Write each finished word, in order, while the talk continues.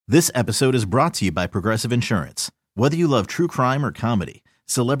This episode is brought to you by Progressive Insurance. Whether you love true crime or comedy,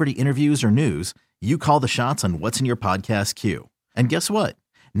 celebrity interviews or news, you call the shots on what's in your podcast queue. And guess what?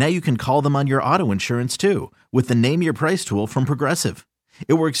 Now you can call them on your auto insurance too with the Name Your Price tool from Progressive.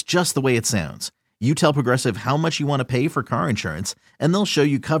 It works just the way it sounds. You tell Progressive how much you want to pay for car insurance, and they'll show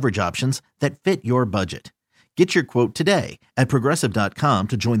you coverage options that fit your budget. Get your quote today at Progressive.com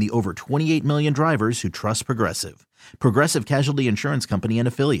to join the over 28 million drivers who trust Progressive. Progressive Casualty Insurance Company and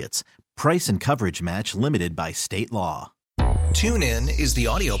Affiliates. Price and coverage match limited by state law. TuneIn is the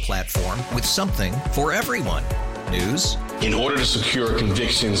audio platform with something for everyone. News. In order to secure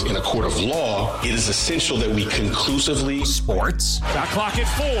convictions in a court of law, it is essential that we conclusively. Sports. Shot clock at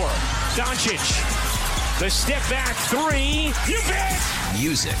 4. Doncic. The step back 3. You bet.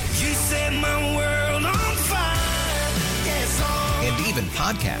 Music. You set my world on fire. Yes, and even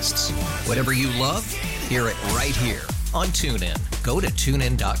podcasts. Whatever you love, hear it right here on TuneIn. Go to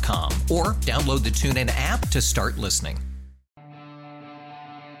TuneIn.com or download the TuneIn app to start listening.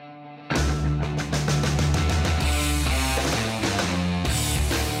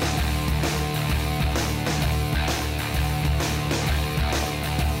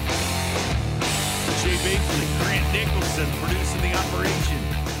 Producing the operation.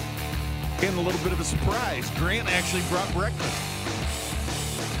 And a little bit of a surprise. Grant actually brought breakfast.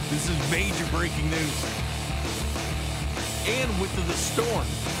 This is major breaking news. And with the storm.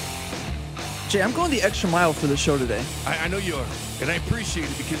 Jay, I'm going the extra mile for the show today. I know you are. And I appreciate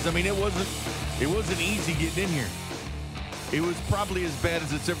it because, I mean, it wasn't easy getting in here. It was probably as bad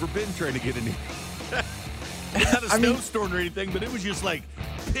as it's ever been trying to get in here. Not a snowstorm or anything, but it was just like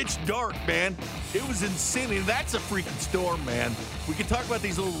pitch dark, man. It was insane. And that's a freaking storm, man. We can talk about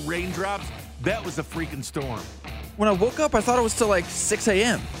these little raindrops. That was a freaking storm. When I woke up, I thought it was still like 6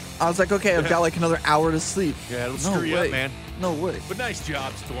 a.m. I was like, okay, I've got like another hour to sleep. Yeah, it'll screw you up, man. No way. But nice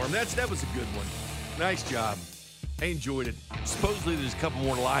job, Storm. That was a good one. Nice job. I enjoyed it. Supposedly there's a couple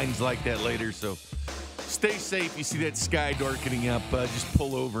more lines like that later, so stay safe. You see that sky darkening up, just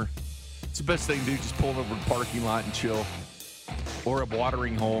pull over. It's the best thing to do, just pull over to the parking lot and chill. Or a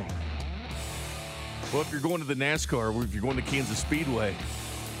watering hole. Well, if you're going to the NASCAR, or if you're going to Kansas Speedway,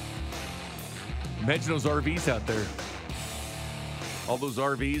 imagine those RVs out there. All those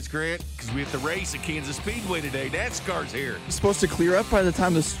RVs, Grant, because we have the race at Kansas Speedway today. NASCAR's here. It's supposed to clear up by the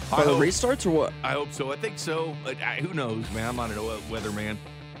time the race starts, or what? I hope so. I think so. Who knows, man? I'm not a weatherman.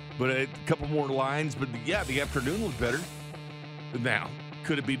 But a couple more lines. But, yeah, the afternoon was better. Now,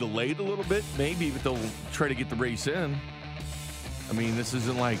 could it be delayed a little bit? Maybe, but they'll try to get the race in. I mean, this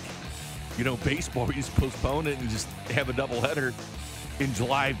isn't like, baseball. We just postpone it and just have a doubleheader in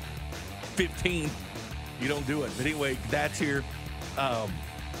July 15th. You don't do it. But anyway, that's here.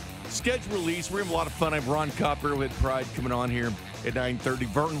 Schedule release. We're having a lot of fun. I have Ron Kopp, Arrowhead Pride, coming on here at 9:30.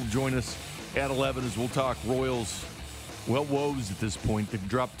 Vernon will join us at 11 as we'll talk Royals. Well, woes at this point. They've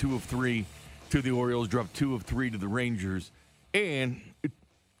dropped 2 of 3 to the Orioles, dropped 2 of 3 to the Rangers. And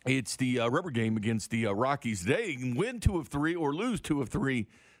it's the rubber game against the Rockies today. You can win 2 of 3 or lose 2 of 3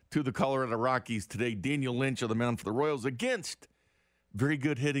 to the Colorado Rockies today. Daniel Lynch on the mound for the Royals against very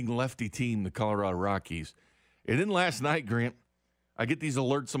good hitting lefty team, the Colorado Rockies. And then last night, Grant, I get these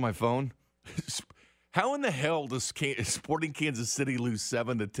alerts on my phone. How in the hell does Sporting Kansas City lose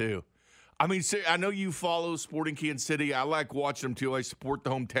 7-2? I mean, I know you follow Sporting Kansas City. I like watching them, too. I support the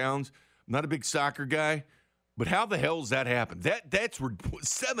hometowns. I'm not a big soccer guy. But how the hell does that happen? That's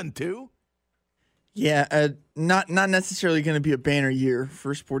 7-2? Yeah, not necessarily going to be a banner year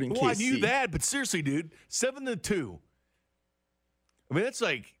for Sporting KC. Well, I knew that, but seriously, dude, 7-2. I mean, that's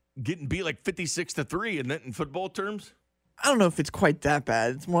like getting beat like 56-3, isn't it, in football terms? I don't know if it's quite that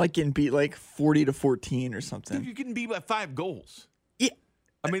bad. It's more like getting beat like 40-14 or something. Dude, you're getting beat by 5 goals. Yeah.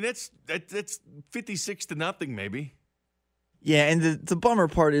 I mean, that's 56-0 maybe. Yeah, and the bummer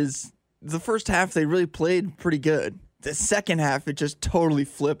part is the first half they really played pretty good. The second half it just totally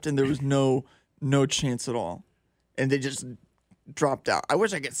flipped and there was no chance at all. And they just dropped out. I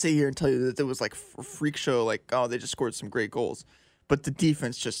wish I could sit here and tell you that it was like a freak show, like, oh, they just scored some great goals. But the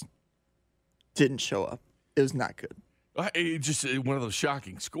defense just didn't show up. It was not good. It's just one of those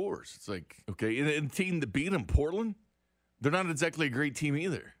shocking scores. It's like, okay, and the team that beat them, Portland, they're not exactly a great team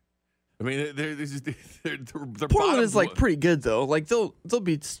either. I mean, they're Portland is like pretty good though. Like they'll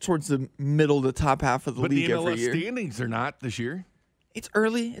be towards the middle to top half of the league every year. But the MLS standings are not this year. It's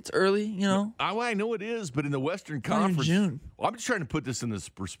early. You know. I know it is, but in the Western Conference, in June. Well, I'm just trying to put this in this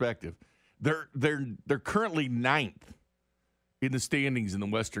perspective. They're currently 9th in the standings in the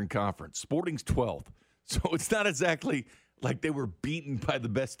Western Conference. Sporting's 12th, so it's not exactly like they were beaten by the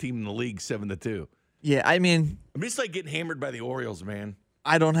best team in the league 7-2. Yeah, I mean, it's like getting hammered by the Orioles, man.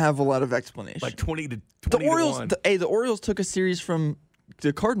 I don't have a lot of explanation. Like 20 to the 20 Orioles. to 1. The Orioles took a series from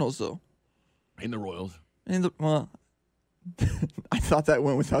the Cardinals, though. In the Royals. Well, I thought that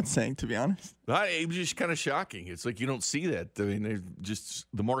went without saying, to be honest. It was just kind of shocking. It's like you don't see that. I mean, there's just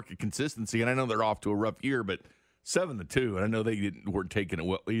the market consistency, and I know they're off to a rough year, but 7-2, and I know they weren't taking it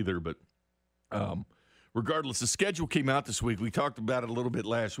well either. But regardless, the schedule came out this week. We talked about it a little bit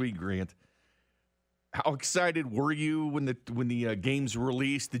last week, Grant. How excited were you when the games were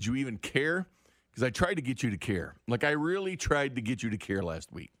released? Did you even care? Because I tried to get you to care. Like, I really tried to get you to care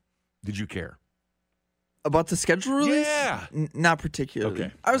last week. Did you care? About the schedule release? Yeah. Not particularly.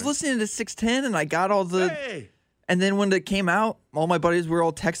 Okay. I was listening to 610, and I got all the... Hey! And then when it came out, all my buddies were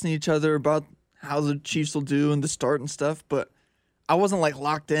all texting each other about how the Chiefs will do and the start and stuff, but I wasn't, like,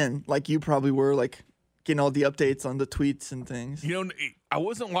 locked in like you probably were, like, getting all the updates on the tweets and things. You know, I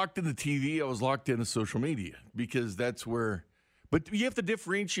wasn't locked in the TV. I was locked into social media because that's where – but you have to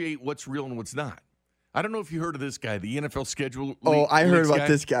differentiate what's real and what's not. I don't know if you heard of this guy, the NFL schedule. Oh, I heard about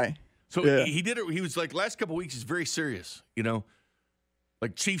this guy. So yeah. he did it. He was like, last couple of weeks, he's very serious, you know,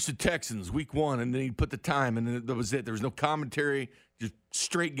 like Chiefs and Texans, week 1, and then he put the time, and then that was it. There was no commentary, just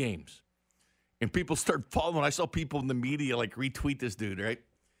straight games. And people started following. I saw people in the media, like, retweet this dude, right?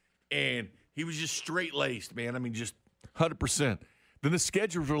 And he was just straight-laced, man. I mean, just 100%. Then the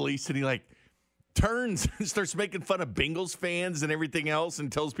schedule's released, and he, like, turns and starts making fun of Bengals fans and everything else and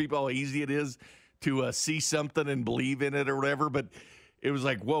tells people how easy it is to see something and believe in it or whatever. But it was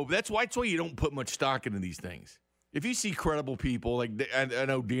like, whoa, that's why you don't put much stock into these things. If you see credible people, like I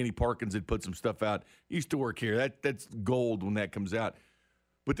know Danny Parkins had put some stuff out. He used to work here. That's gold when that comes out.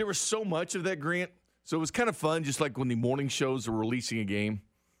 But there was so much of that, Grant. So it was kind of fun, just like when the morning shows are releasing a game.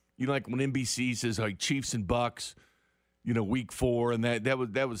 You know, like when NBC says, like, Chiefs and Bucks, you know, week 4, and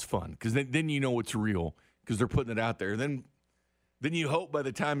that was fun. Because then you know it's real because they're putting it out there. Then you hope by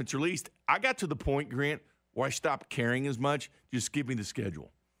the time it's released. I got to the point, Grant, where I stopped caring as much. Just give me the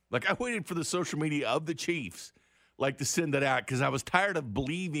schedule. Like, I waited for the social media of the Chiefs, like, to send it out because I was tired of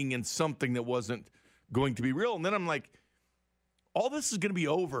believing in something that wasn't going to be real. And then I'm like, all this is going to be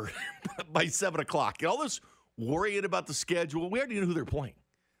over by 7 o'clock. And all this worrying about the schedule, we already know who they're playing.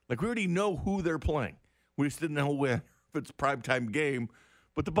 Like, we already know who they're playing. We just didn't know when, if it's a primetime game.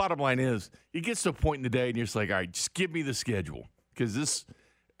 But the bottom line is, it gets to a point in the day, and you're just like, all right, just give me the schedule. Because this,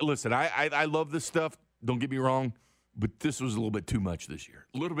 listen, I love this stuff. Don't get me wrong, but this was a little bit too much this year.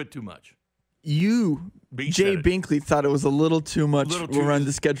 A little bit too much. You, Jay Binkley, thought it was a little too much around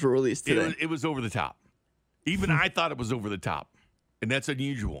the schedule release today. It was over the top. Even I thought it was over the top, and that's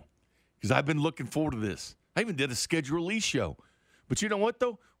unusual because I've been looking forward to this. I even did a schedule release show. But you know what,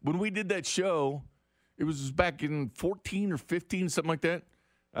 though? When we did that show, it was back in 14 or 15, something like that.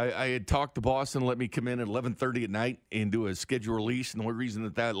 I had talked to Boston, let me come in at 11:30 at night and do a schedule release. And the only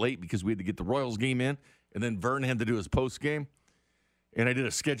reason that late because we had to get the Royals game in, and then Vern had to do his post game. And I did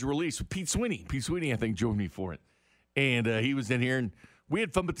a schedule release with Pete Sweeney. Pete Sweeney, I think, joined me for it. And he was in here, and we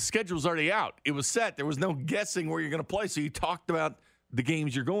had fun, but the schedule was already out. It was set. There was no guessing where you're going to play. So you talked about the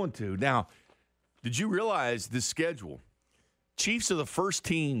games you're going to. Now, did you realize this schedule? Chiefs are the first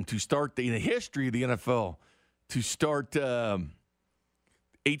team to start in the history of the NFL to start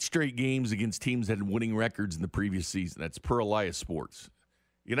 8 straight games against teams that had winning records in the previous season. That's per Elias Sports.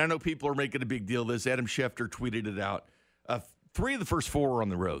 And I know people are making a big deal of this. Adam Schefter tweeted it out. 3 of the first 4 are on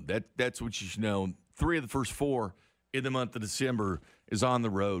the road. That's what you should know. 3 of the first 4 in the month of December is on the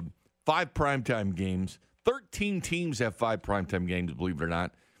road. 5 primetime games. 13 teams have 5 primetime games, believe it or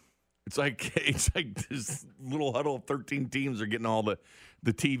not. It's like this little huddle of 13 teams are getting all the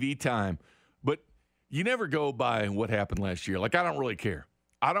TV time. But you never go by what happened last year. Like, I don't really care.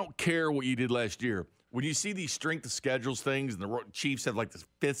 I don't care what you did last year. When you see these strength of schedules things, and the Chiefs have like the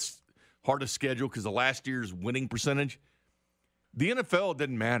 5th hardest schedule because of last year's winning percentage, the NFL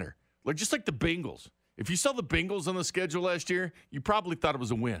doesn't matter. Like, just like the Bengals. If you saw the Bengals on the schedule last year, you probably thought it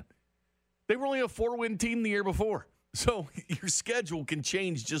was a win. They were only a 4-win team the year before. So your schedule can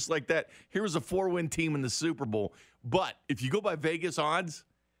change just like that. Here was a 4-win team in the Super Bowl. But if you go by Vegas odds,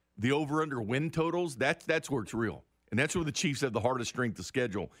 the over-under win totals, that's where it's real. And that's where the Chiefs have the hardest strength of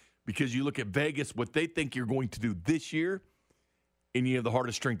schedule because you look at Vegas, what they think you're going to do this year, and you have the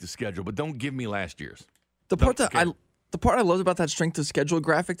hardest strength of schedule. But don't give me last year's. The part I loved about that strength of schedule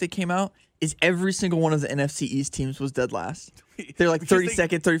graphic that came out is every single one of the NFC East teams was dead last. They're like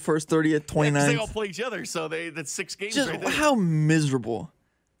 32nd, 31st, 30th, 29th. Yeah, they all play each other, so that's 6 games Just right there. how miserable.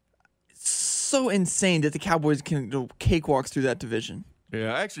 It's so insane that the Cowboys can do cakewalks through that division.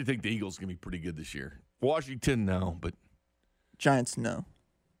 Yeah, I actually think the Eagles are going to be pretty good this year. Washington, no, but Giants, no.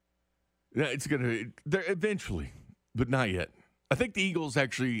 yeah, it's going to – eventually, but not yet. I think the Eagles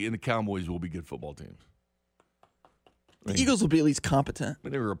actually and the Cowboys will be good football teams. The Eagles will be at least competent. I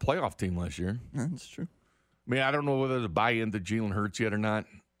mean, they were a playoff team last year. Yeah, that's true. I mean, I don't know whether to buy into Jalen Hurts yet or not.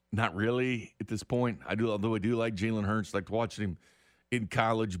 Not really at this point. Although I do like Jalen Hurts, like watching him in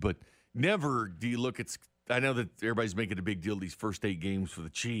college, but never do you look at. I know that everybody's making a big deal of these first 8 games for the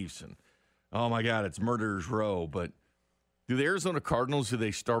Chiefs, and oh my God, it's murderer's row. But do the Arizona Cardinals, who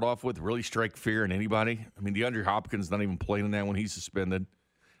they start off with, really strike fear in anybody? I mean, DeAndre Hopkins not even playing in that when he's suspended.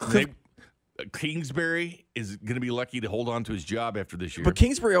 Kingsbury is going to be lucky to hold on to his job after this year. But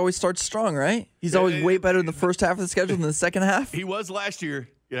Kingsbury always starts strong, right? He's always way better in the first half of the schedule than the second half. He was last year,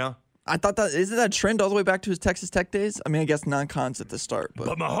 you know. I thought isn't that a trend all the way back to his Texas Tech days? I mean, I guess non-cons at the start.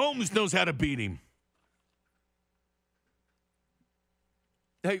 But Mahomes knows how to beat him.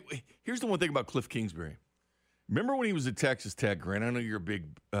 Hey, here's the one thing about Cliff Kingsbury. Remember when he was at Texas Tech, Grant? I know you're a big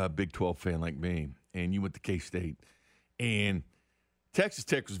Big 12 fan like me, and you went to K-State. And Texas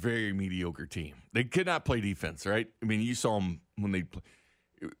Tech was a very mediocre team. They could not play defense, right? I mean, you saw them when they play.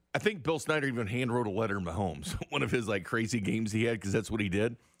 I think Bill Snyder even hand-wrote a letter to Mahomes, one of his like crazy games he had, because that's what he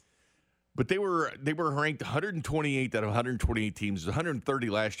did. But they were ranked 128 out of 128 teams. 130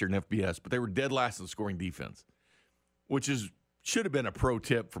 last year in FBS, but they were dead last in scoring defense, which should have been a pro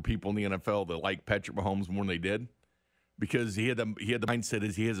tip for people in the NFL that like Patrick Mahomes more than they did, because he had the mindset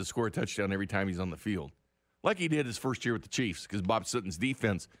is he has to score a touchdown every time he's on the field, like he did his first year with the Chiefs, because Bob Sutton's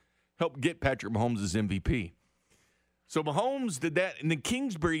defense helped get Patrick Mahomes his MVP. So Mahomes did that, and then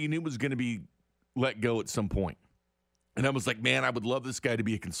Kingsbury you knew was going to be let go at some point. And I was like, man, I would love this guy to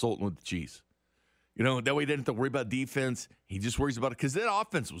be a consultant with the Chiefs. You know, that way he didn't have to worry about defense. He just worries about it, because that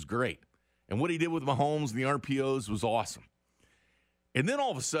offense was great. And what he did with Mahomes and the RPOs was awesome. And then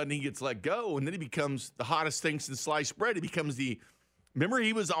all of a sudden he gets let go, and then he becomes the hottest thing since sliced bread. He becomes remember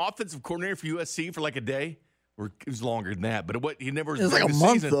he was offensive coordinator for USC for like a day? Or it was longer than that, but he never was. It was like a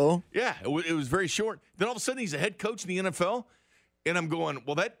month, though. Yeah, it was very short. Then all of a sudden he's a head coach in the NFL, and I'm going,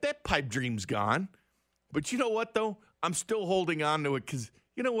 well, that pipe dream's gone. But you know what, though? I'm still holding on to it, because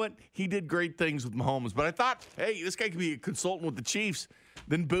you know what? He did great things with Mahomes, but I thought, hey, this guy could be a consultant with the Chiefs.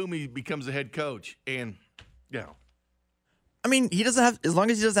 Then, boom, he becomes a head coach, and, you know. I mean, he doesn't have, as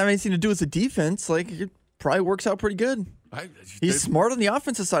long as he doesn't have anything to do with the defense, like, it probably works out pretty good. He's smart on the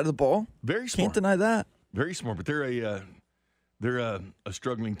offensive side of the ball. Very smart. Can't deny that. Very smart, but they're a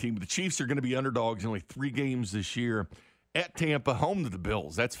struggling team. The Chiefs are going to be underdogs in only 3 games this year at Tampa, home to the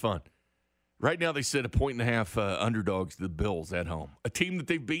Bills. That's fun. Right now they sit 1.5 underdogs to the Bills at home, a team that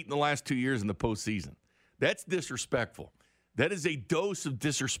they've beaten the last 2 years in the postseason. That's disrespectful. That is a dose of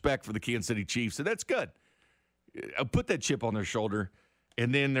disrespect for the Kansas City Chiefs, and that's good. I'll put that chip on their shoulder,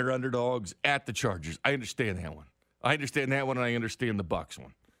 and then they're underdogs at the Chargers. I understand that one. I understand that one, and I understand the Bucs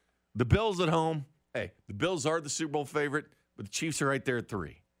one. The Bills at home, hey, the Bills are the Super Bowl favorite, but the Chiefs are right there at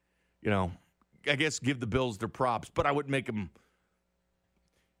 3. You know, I guess give the Bills their props, but I wouldn't make them.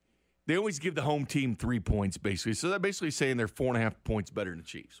 They always give the home team 3 points, basically. So they're basically saying they're 4.5 points better than the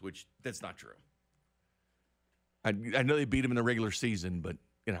Chiefs, which that's not true. I know they beat them in the regular season, but,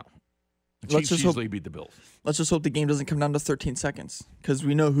 you know, the Chiefs usually beat the Bills. Let's just hope the game doesn't come down to 13 seconds, because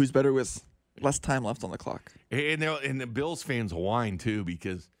we know who's better with less time left on the clock. And the Bills fans whine, too,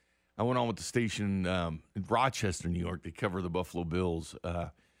 because I went on with the station in Rochester, New York. They cover the Buffalo Bills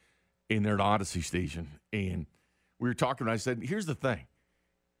in their Odyssey station. And we were talking, and I said, here's the thing.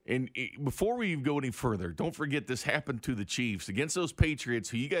 And before we go any further, don't forget this happened to the Chiefs against those Patriots,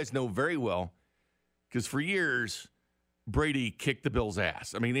 who you guys know very well, because for years, Brady kicked the Bills'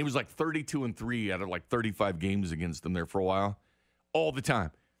 ass. I mean, he was like 32-3 out of like 35 games against them there for a while, all the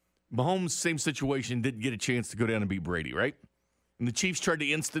time. Mahomes, same situation, didn't get a chance to go down and beat Brady, right? And the Chiefs tried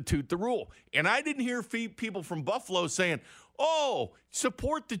to institute the rule. And I didn't hear people from Buffalo saying, oh,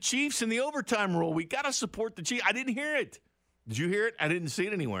 support the Chiefs in the overtime rule. We got to support the Chiefs. I didn't hear it. Did you hear it? I didn't see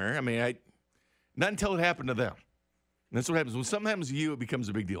it anywhere. I mean, not until it happened to them. And that's what happens. When something happens to you, it becomes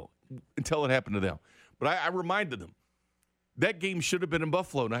a big deal until it happened to them. But I reminded them, that game should have been in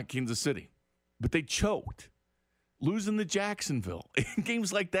Buffalo, not Kansas City. But they choked, losing to Jacksonville. In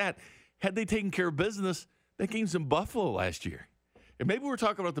games like that, had they taken care of business, that game's in Buffalo last year. And maybe we're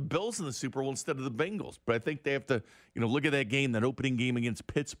talking about the Bills in the Super Bowl instead of the Bengals. But I think they have to, look at that game, that opening game against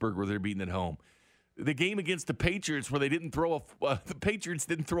Pittsburgh where they're beating at home. The game against the Patriots where the Patriots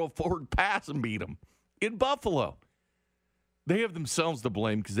didn't throw a forward pass and beat them in Buffalo. They have themselves to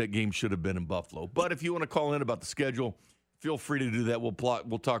blame because that game should have been in Buffalo. But if you want to call in about the schedule, feel free to do that. We'll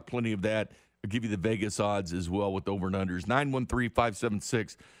talk plenty of that. I'll give you the Vegas odds as well with over and unders.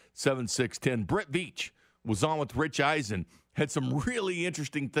 913-576-7610. Brett Veach was on with Rich Eisen had some really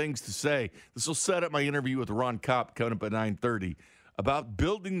interesting things to say. This will set up my interview with Ron Kopp coming up at 9:30 about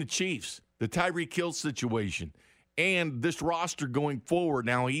building the Chiefs, the Tyreek Hill situation, and this roster going forward.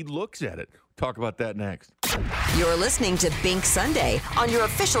 Now he looks at it. Talk about that next. You're listening to Bink Sunday on your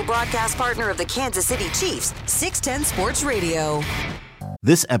official broadcast partner of the Kansas City Chiefs, 610 Sports Radio.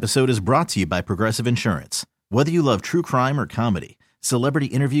 This episode is brought to you by Progressive Insurance. Whether you love true crime or comedy, celebrity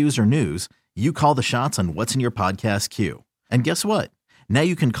interviews or news, you call the shots on what's in your podcast queue. And guess what? Now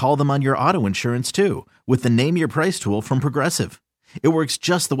you can call them on your auto insurance too with the Name Your Price tool from Progressive. It works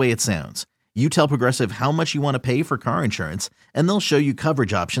just the way it sounds. You tell Progressive how much you want to pay for car insurance, and they'll show you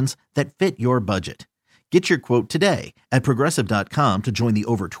coverage options that fit your budget. Get your quote today at Progressive.com to join the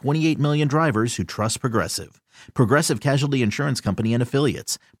over 28 million drivers who trust Progressive. Progressive Casualty Insurance Company and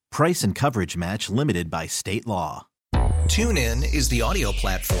Affiliates. Price and coverage match limited by state law. TuneIn is the audio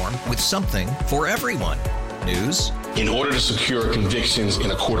platform with something for everyone. News. In order to secure convictions in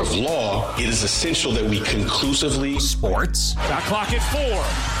a court of law, it is essential that we conclusively. Sports. Shot clock at 4.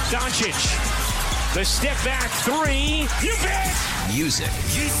 Doncic. The step back 3. You bet. Music.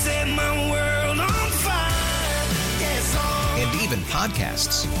 You set my world on fire. Yes, And even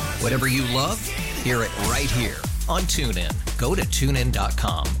podcasts. Whatever you love, hear it right here on TuneIn. Go to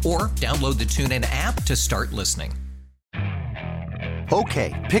TuneIn.com or download the TuneIn app to start listening.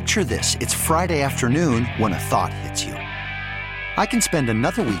 Okay, picture this. It's Friday afternoon when a thought hits you. I can spend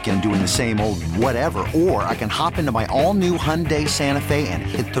another weekend doing the same old whatever, or I can hop into my all-new Hyundai Santa Fe and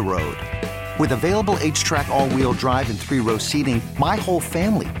hit the road. With available H-Track all-wheel drive and 3-row seating, my whole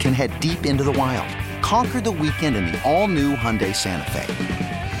family can head deep into the wild. Conquer the weekend in the all-new Hyundai Santa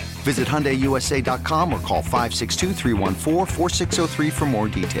Fe. Visit HyundaiUSA.com or call 562-314-4603 for more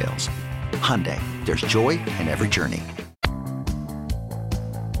details. Hyundai, there's joy in every journey.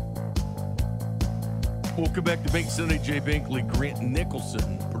 Welcome back to Bink Sunday. Jay Binkley, Grant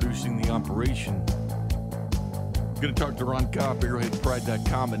Nicholson producing the operation. Going to talk to Ron Kopp,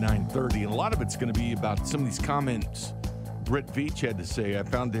 ArrowheadPride.com at 9:30. And a lot of it's going to be about some of these comments Brett Veach had to say. I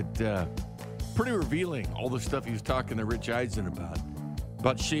found it pretty revealing, all the stuff he was talking to Rich Eisen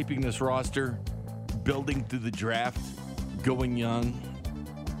about shaping this roster, building through the draft, going young.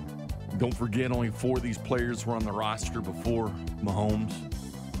 Don't forget, only 4 of these players were on the roster before Mahomes.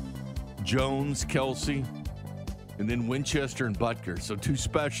 Jones, Kelsey, and then Winchester and Butker. So 2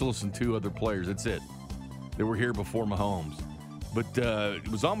 specialists and 2 other players. That's it. They were here before Mahomes. But it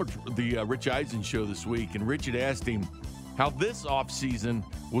was on the Rich Eisen show this week, and Rich had asked him how this offseason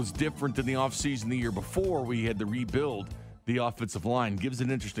was different than the offseason the year before we had to rebuild the offensive line. Gives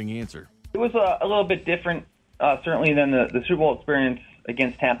an interesting answer. It was a little bit different, certainly, than the Super Bowl experience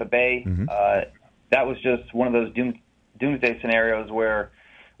against Tampa Bay. Mm-hmm. That was just one of those doomsday scenarios where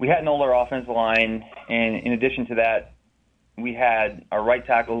we had an older offensive line, and in addition to that, we had our right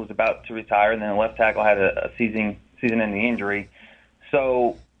tackle who was about to retire, and then the left tackle had a season-ending injury.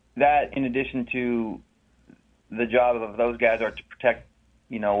 So that, in addition to the job of those guys, are to protect,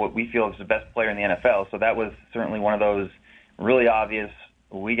 what we feel is the best player in the NFL. So that was certainly one of those really obvious,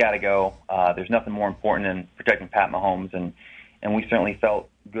 we got to go. There's nothing more important than protecting Pat Mahomes, and we certainly felt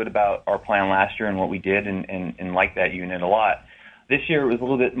good about our plan last year and what we did, and liked that unit a lot. This year it was a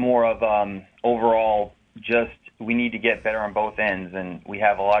little bit more of overall just we need to get better on both ends, and we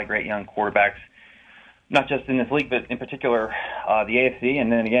have a lot of great young quarterbacks, not just in this league, but in particular the AFC, and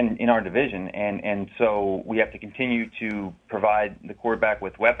then again in our division. And so we have to continue to provide the quarterback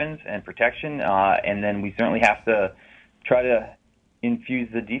with weapons and protection, and then we certainly have to try to infuse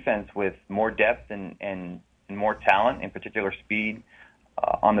the defense with more depth and more talent, in particular speed,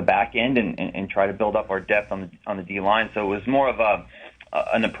 on the back end, and try to build up our depth on the D line. So it was more of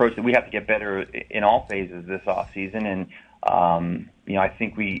an approach that we have to get better in all phases this offseason, and I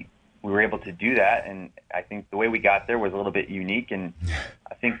think we were able to do that. And I think the way we got there was a little bit unique. And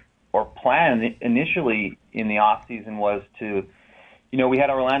I think our plan initially in the offseason was to, we had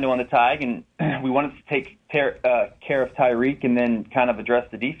Orlando on the tag, and we wanted to take care of Tyreek and then kind of address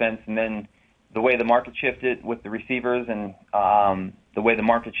the defense. And then the way the market shifted with the receivers and the way the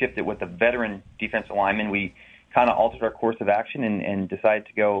market shifted with the veteran defensive linemen, we kind of altered our course of action and decided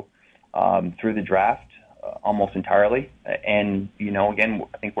to go through the draft almost entirely. And, again,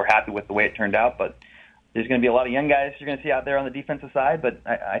 I think we're happy with the way it turned out, but there's going to be a lot of young guys you're going to see out there on the defensive side, but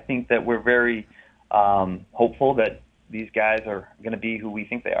I think that we're very hopeful that these guys are going to be who we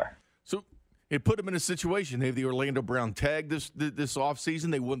think they are. So it put them in a situation. They have the Orlando Brown tag this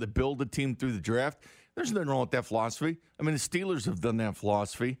offseason. They wanted to build a team through the draft. There's nothing wrong with that philosophy. I mean, the Steelers have done that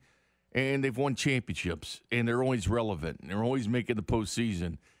philosophy, and they've won championships, and they're always relevant, and they're always making the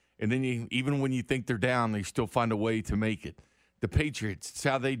postseason. And then even when you think they're down, they still find a way to make it. The Patriots, it's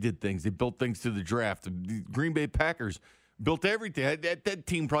how they did things. They built things through the draft. The Green Bay Packers built everything. That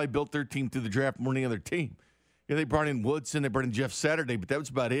team probably built their team through the draft more than any other team. Yeah, they brought in Woodson, they brought in Jeff Saturday, but that was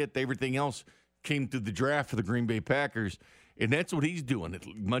about it. Everything else came through the draft for the Green Bay Packers, and that's what he's doing. A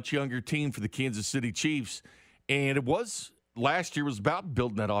much younger team for the Kansas City Chiefs, and last year was about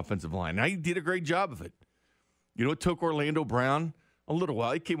building that offensive line. Now, he did a great job of it. You know, it took Orlando Brown a little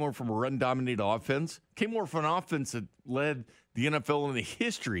while. He came over from a run-dominated offense, came over from an offense that led the NFL in the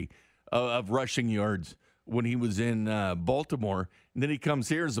history of rushing yards when he was in Baltimore, and then he comes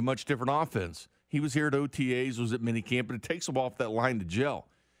here as a much different offense. He was here at OTAs, was at minicamp, but it takes him off that line to gel.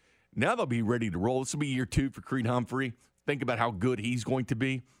 Now they'll be ready to roll. This will be year 2 for Creed Humphrey. Think about how good he's going to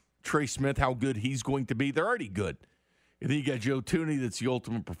be. Trey Smith, how good he's going to be. They're already good. And then you got Joe Thuney, that's the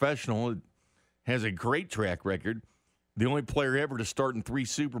ultimate professional. Has a great track record. The only player ever to start in 3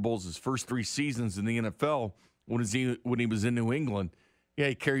 Super Bowls his first 3 seasons in the NFL when he was in New England. Yeah,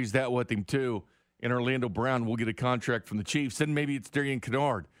 he carries that with him too. And Orlando Brown will get a contract from the Chiefs. Then maybe it's Darian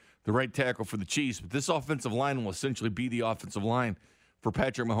Kennard, the right tackle for the Chiefs. But this offensive line will essentially be the offensive line for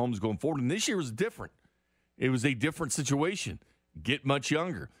Patrick Mahomes going forward. And this year was different. It was a different situation. Get much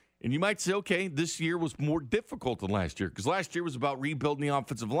younger. And you might say, okay, this year was more difficult than last year because last year was about rebuilding the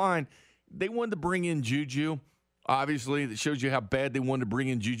offensive line. They wanted to bring in Juju. Obviously, that shows you how bad they wanted to bring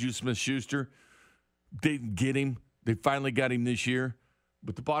in Juju Smith-Schuster. They didn't get him. They finally got him this year.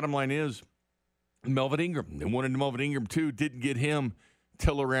 But the bottom line is Melvin Ingram. They wanted Melvin Ingram too. Didn't get him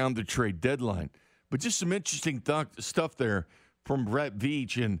till around the trade deadline. But just some interesting stuff there from Brett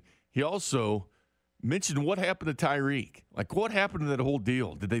Veach. And he also mentioned what happened to Tyreek. Like, what happened to that whole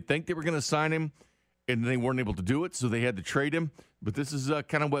deal? Did they think they were going to sign him and they weren't able to do it, so they had to trade him? But this is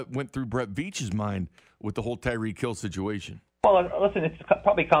kind of what went through Brett Veach's mind with the whole Tyreek Hill situation. Well, listen, it's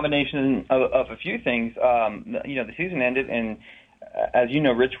probably a combination of a few things. The season ended, and as you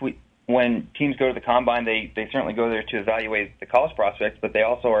know, Rich, when teams go to the Combine, they certainly go there to evaluate the college prospects, but they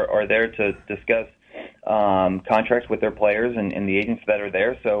also are there to discuss contracts with their players and the agents that are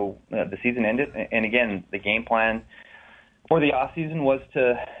there. So the season ended, and again, the game plan for the offseason was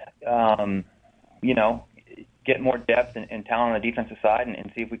to, get more depth and talent on the defensive side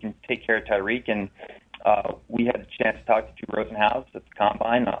and see if we can take care of Tyreek. And we had a chance to talk to Drew Rosenhaus at the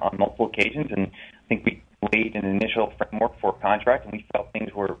Combine on multiple occasions, and I think we laid an initial framework for a contract, and we felt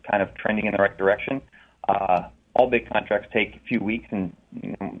things were kind of trending in the right direction. All big contracts take a few weeks, and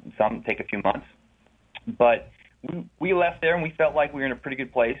some take a few months. But we left there, and we felt like we were in a pretty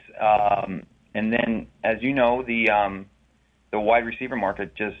good place. And then, as you know, the wide receiver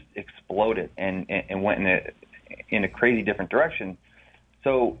market just exploded and went in a crazy different direction.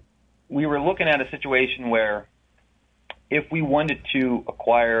 So we were looking at a situation where if we wanted to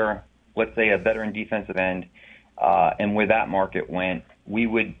acquire, let's say, a veteran defensive end, and where that market went, we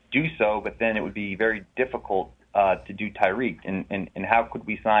would do so, but then it would be very difficult to do Tyreek. And how could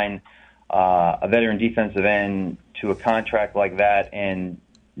we sign a veteran defensive end to a contract like that and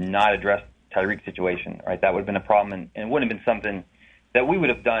not address Tyreek's situation, right? That would have been a problem, and it wouldn't have been something that we would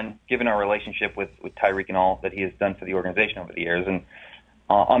have done given our relationship with Tyreek and all that he has done for the organization over the years. And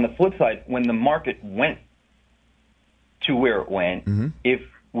on the flip side, when the market went to where it went, if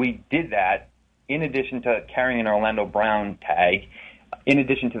we did that, in addition to carrying an Orlando Brown tag, in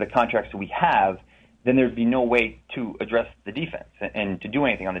addition to the contracts that we have, then there'd be no way to address the defense and to do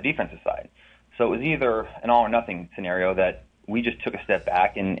anything on the defensive side. So it was either an all-or-nothing scenario that we just took a step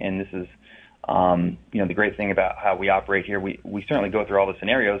back, and this is the great thing about how we operate here. We certainly go through all the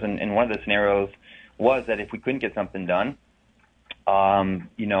scenarios, and one of the scenarios was that if we couldn't get something done,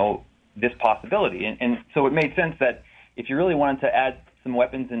 this possibility. And so it made sense that if you really wanted to add some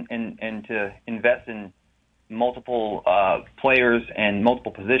weapons and to invest in multiple players and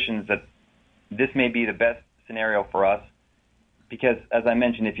multiple positions, that this may be the best scenario for us. Because, as I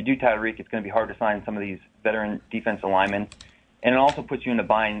mentioned, if you do Tyreek, it's going to be hard to sign some of these veteran defensive linemen. And it also puts you in a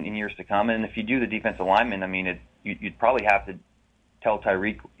bind in years to come. And if you do the defensive linemen, I mean, you'd probably have to tell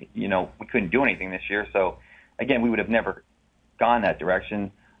Tyreek, we couldn't do anything this year. So, again, we would have never gone that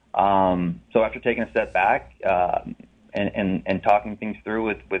direction. So after taking a step back and talking things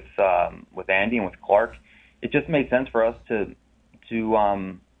through with Andy and with Clark, it just made sense for us to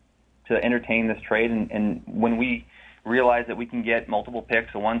entertain this trade. And when we realized that we can get multiple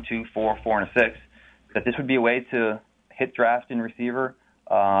picks, a 1, 2, 4, 4, and a 6, that this would be a way to hit draft and receiver,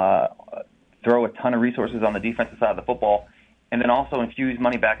 throw a ton of resources on the defensive side of the football, and then also infuse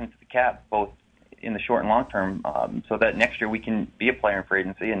money back into the cap, both in the short and long term, so that next year we can be a player in free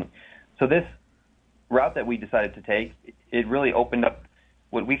agency. And so this route that we decided to take, it really opened up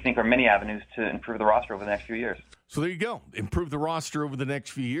what we think are many avenues to improve the roster over the next few years. So there you go. Improve the roster over the next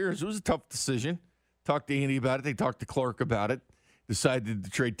few years. It was a tough decision. Talked to Andy about it. They talked to Clark about it. Decided to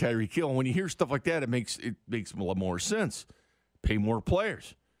trade Tyreek Hill. And when you hear stuff like that, it makes a lot more sense. Pay more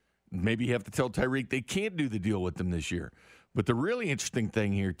players. Maybe you have to tell Tyreek they can't do the deal with them this year. But the really interesting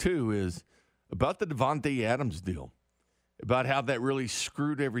thing here, too, is about the Davante Adams deal, about how that really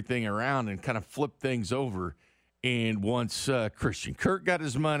screwed everything around and kind of flipped things over. And once Christian Kirk got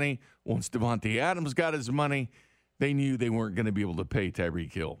his money, once Davante Adams got his money, they knew they weren't going to be able to pay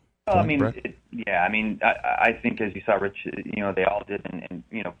Tyreek Hill. I think as you saw, Rich, they all did, and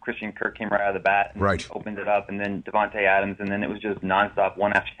Christian Kirk came right out of the bat and opened it up, and then Davante Adams, and then it was just nonstop,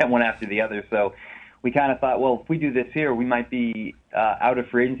 one after the other. So we kind of thought, well, if we do this here, we might be out of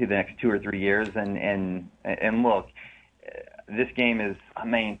free agency the next 2 or 3 years. And look, this game is,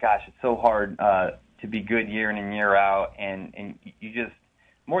 it's so hard to be good year in and year out, and you just,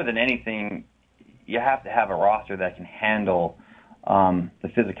 more than anything, you have to have a roster that can handle the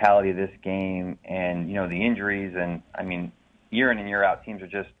physicality of this game and, the injuries. And, year in and year out, teams are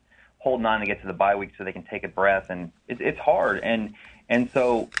just holding on to get to the bye week so they can take a breath. And it's hard. And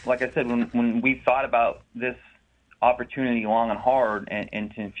so, like I said, when we thought about this opportunity long and hard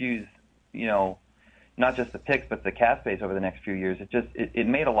and to infuse, not just the picks but the cap space over the next few years, it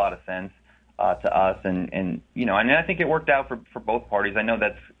made a lot of sense to us. And I think it worked out for both parties. I know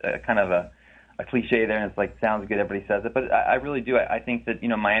that's kind of a cliche there, and it's like, sounds good, everybody says it, but I really do. I think that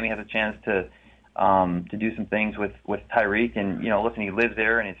Miami has a chance to do some things with Tyreek, and listen, he lives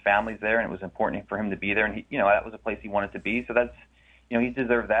there and his family's there, and it was important for him to be there, and that was a place he wanted to be. So that's he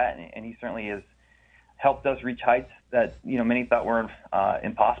deserved that, and he certainly has helped us reach heights that many thought were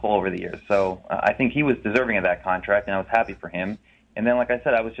impossible over the years. So I think he was deserving of that contract, and I was happy for him. And then, like I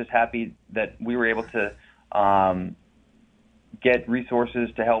said, I was just happy that we were able to get resources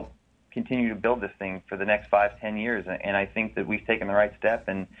to help continue to build this thing for the next 5-10 years. And I think that we've taken the right step,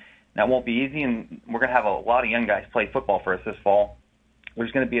 and that won't be easy. And we're going to have a lot of young guys play football for us this fall.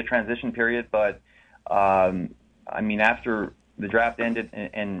 There's going to be a transition period, but after the draft ended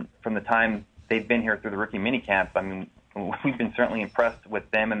and from the time they've been here through the rookie minicamp, we've been certainly impressed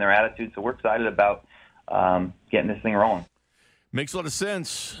with them and their attitude. So we're excited about getting this thing rolling. Makes a lot of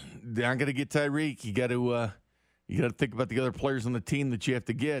sense. They're not going to get Tyreek. You got to think about the other players on the team that you have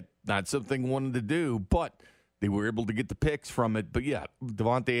to get. Not something wanted to do, but they were able to get the picks from it. But, yeah,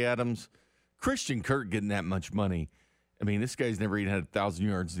 Davante Adams, Christian Kirk getting that much money. This guy's never even had 1,000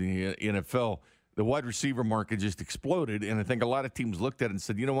 yards in the NFL. The wide receiver market just exploded, and I think a lot of teams looked at it and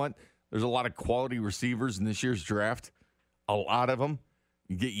said, you know what? There's a lot of quality receivers in this year's draft, a lot of them.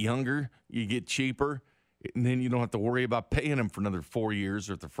 You get younger, you get cheaper, and then you don't have to worry about paying them for another 4 years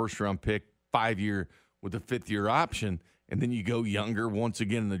or the first-round pick, 5-year with a 5th-year option, and then you go younger once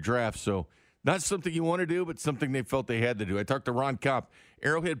again in the draft. So not something you want to do, but something they felt they had to do. I talked to Ron Kopp,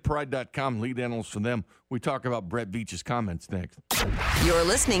 ArrowheadPride.com, lead analyst for them. We talk about Brett Veach's comments next. You're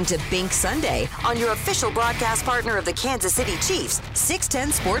listening to Bink Sunday on your official broadcast partner of the Kansas City Chiefs,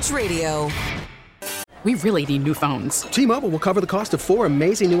 610 Sports Radio. We really need new phones. T-Mobile will cover the cost of 4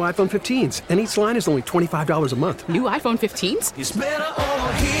 amazing new iPhone 15s, and each line is only $25 a month. New iPhone 15s? It's better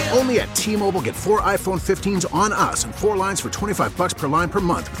over here. Only at T-Mobile, get 4 iPhone 15s on us and 4 lines for $25 per line per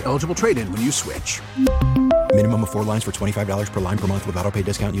month with eligible trade-in when you switch. Minimum of 4 lines for $25 per line per month with autopay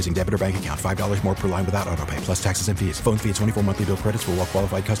discount using debit or bank account. $5 more per line without autopay, plus taxes and fees. Phone fee at 24 monthly bill credits for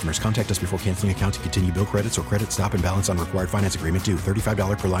well-qualified customers. Contact us before canceling account to continue bill credits or credit stop and balance on required finance agreement due.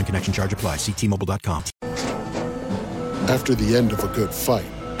 $35 per line connection charge applies. See T-Mobile.com. After the end of a good fight,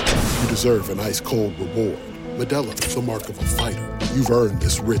 you deserve an ice-cold reward. Modelo is the mark of a fighter. You've earned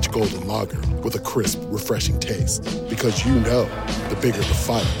this rich golden lager with a crisp, refreshing taste. Because you know, the bigger the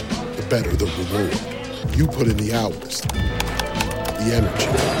fight, the better the reward. You put in the hours, the energy,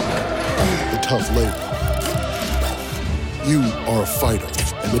 the tough labor. You are a fighter,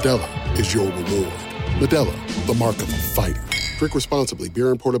 and Modelo is your reward. Modelo, the mark of a fighter. Drink responsibly. Beer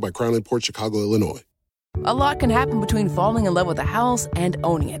imported by Crown Imports, Chicago, Illinois. A lot can happen between falling in love with a house and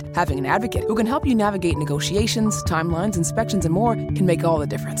owning it. Having an advocate who can help you navigate negotiations, timelines, inspections, and more can make all the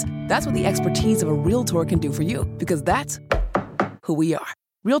difference. That's what the expertise of a Realtor can do for you, because that's who we are.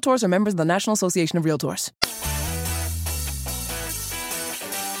 Realtors are members of the National Association of Realtors.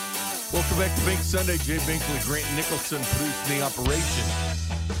 Welcome back to Bink Sunday. Jay Binkley, Grant Nicholson producing the operation.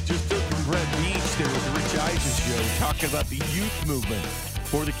 Just heard from Brett Veach there with the Rich Eisen show, talking about the youth movement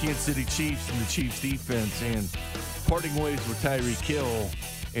for the Kansas City Chiefs and the Chiefs defense, and parting ways with Tyreek Hill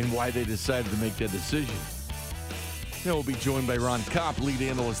and why they decided to make that decision. Now we'll be joined by Ron Kopp, lead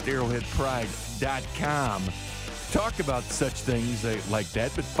analyst, ArrowheadPride.com. talk about such things like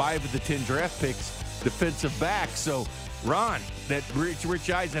that, but 5 of the 10 draft picks, defensive backs. So, Ron, that Rich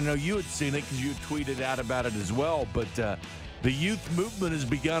Eisen, I know you had seen it because you had tweeted out about it as well, but the youth movement has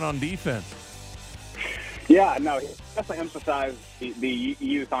begun on defense. Yeah, no, he definitely emphasized the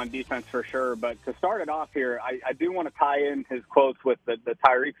youth on defense for sure. But to start it off here, I do want to tie in his quotes with the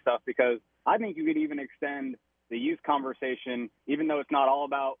Tyreek stuff, because I think you could even extend the youth conversation, even though it's not all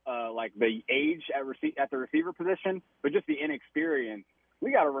about like the age at the receiver position, but just the inexperience.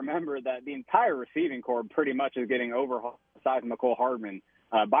 We got to remember that the entire receiving corps pretty much is getting overhauled besides McCole Hardman.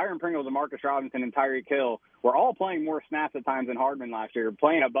 Byron Pringle, Demarcus Robinson, and Tyreek Hill were all playing more snaps at times than Hardman last year,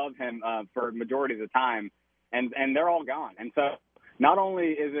 playing above him for a majority of the time, and they're all gone. And so not only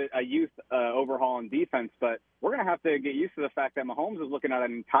is it a youth overhaul in defense, but we're going to have to get used to the fact that Mahomes is looking at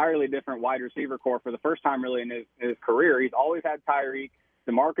an entirely different wide receiver corps for the first time really in his career. He's always had Tyreek.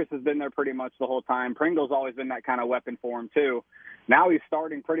 DeMarcus has been there pretty much the whole time. Pringle's always been that kind of weapon for him too. Now he's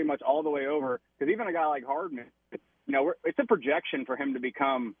starting pretty much all the way over, because even a guy like Hardman, it's a projection for him to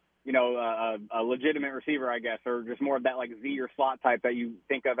become, a legitimate receiver, I guess, or just more of that like Z or slot type that you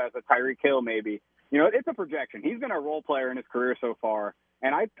think of as a Tyreek Hill maybe. It's a projection. He's been a role player in his career so far,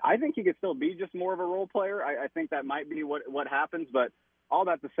 and I think he could still be just more of a role player. I think that might be what happens, but all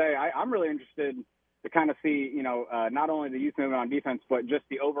that to say, I'm really interested to kind of see, not only the youth movement on defense, but just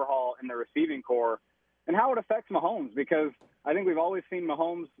the overhaul in the receiving corps and how it affects Mahomes, because I think we've always seen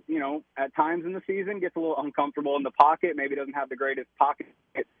Mahomes, at times in the season gets a little uncomfortable in the pocket, maybe doesn't have the greatest pocket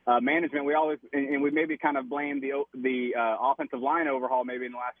management. We maybe kind of blame the offensive line overhaul maybe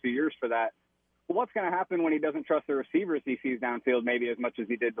in the last few years for that. But what's going to happen when he doesn't trust the receivers he sees downfield maybe as much as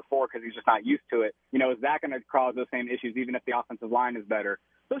he did before, because he's just not used to it? Is that going to cause those same issues even if the offensive line is better?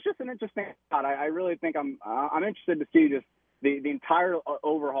 So it's just an interesting thought. I really think I'm interested to see just the entire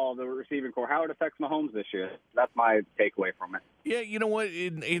overhaul of the receiving corps, how it affects Mahomes this year. That's my takeaway from it. Yeah, you know what?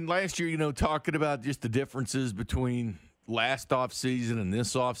 In last year, talking about just the differences between last offseason and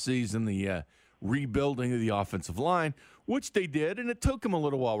this offseason, the rebuilding of the offensive line, which they did, and it took them a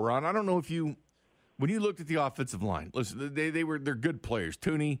little while, Ron. I don't know if when you looked at the offensive line, listen, they're good players.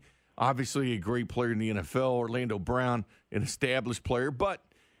 Tooney, obviously a great player in the NFL. Orlando Brown, an established player, but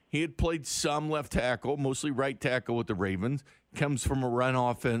he had played some left tackle, mostly right tackle with the Ravens. Comes from a run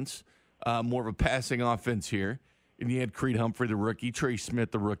offense, more of a passing offense here. And you had Creed Humphrey, the rookie, Trey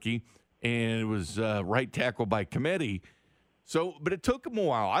Smith, the rookie, and it was right tackle by committee. So, but it took them a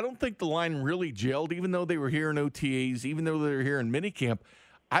while. I don't think the line really gelled, even though they were here in OTAs, even though they were here in minicamp.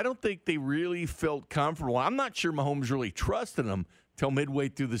 I don't think they really felt comfortable. I'm not sure Mahomes really trusted them till midway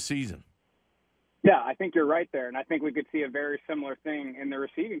through the season. Yeah, I think you're right there, and I think we could see a very similar thing in the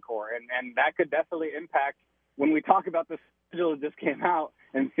receiving corps, and that could definitely impact when we talk about the schedule that just came out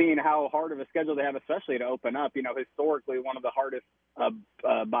and seeing how hard of a schedule they have, especially to open up. Historically one of the hardest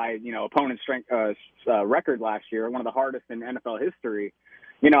by opponent strength record last year, one of the hardest in NFL history.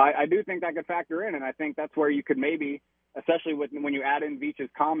 I do think that could factor in, and I think that's where you could maybe, especially when you add in Veach's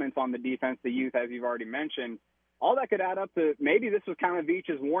comments on the defense, the youth, as you've already mentioned. All that could add up to maybe this was kind of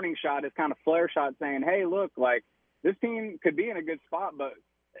Veach's warning shot, his kind of flare shot saying, hey, look, like this team could be in a good spot, but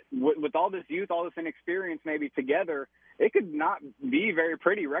with all this youth, all this inexperience maybe together, it could not be very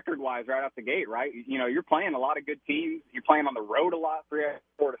pretty record-wise right off the gate, right? You're playing a lot of good teams. You're playing on the road a lot, 3-4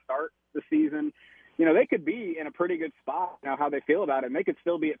 to start the season. They could be in a pretty good spot, how they feel about it, and they could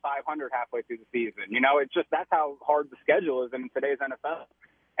still be at 500 halfway through the season. It's just that's how hard the schedule is in today's NFL.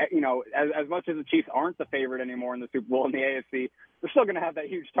 As much as the Chiefs aren't the favorite anymore in the Super Bowl in the AFC, they're still going to have that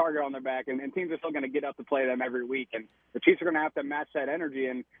huge target on their back, and teams are still going to get up to play them every week. And the Chiefs are going to have to match that energy.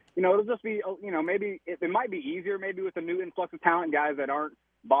 And, it'll just be, maybe it might be easier maybe with a new influx of talent, guys that aren't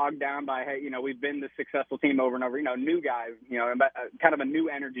bogged down by, hey, we've been this successful team over and over, new guys, kind of a new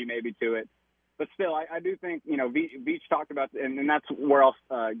energy maybe to it. But still, I do think, Veach talked about, and that's where I'll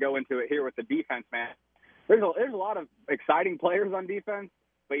go into it here with the defense, man. There's a lot of exciting players on defense.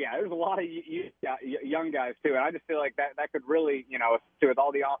 But, yeah, there's a lot of young guys, too. And I just feel like that could really, with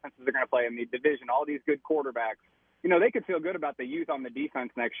all the offenses they're going to play in the division, all these good quarterbacks, they could feel good about the youth on the defense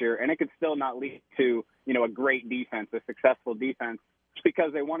next year. And it could still not lead to, a great defense, a successful defense, just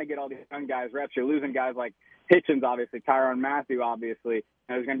because they want to get all these young guys reps. You're losing guys like Hitchens, obviously, Tyrann Mathieu, obviously.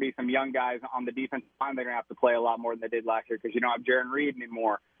 There's going to be some young guys on the defensive line they're going to have to play a lot more than they did last year because you don't have Jaron Reed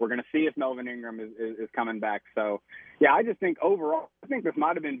anymore. We're going to see if Melvin Ingram is coming back. So, yeah, I just think overall, I think this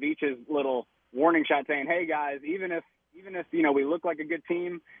might have been Veach's little warning shot saying, hey, guys, even if we look like a good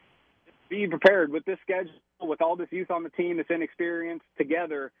team, be prepared with this schedule, with all this youth on the team, this inexperience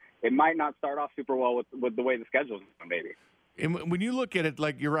together, it might not start off super well with the way the schedule is, maybe. And when you look at it,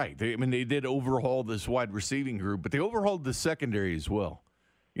 like you're right. They did overhaul this wide receiving group, but they overhauled the secondary as well.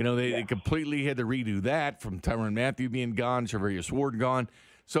 They completely had to redo that from Tyrann Mathieu being gone, Charvarius Ward gone.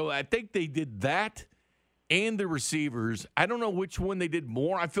 So I think they did that and the receivers. I don't know which one they did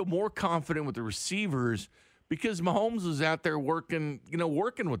more. I feel more confident with the receivers because Mahomes was out there working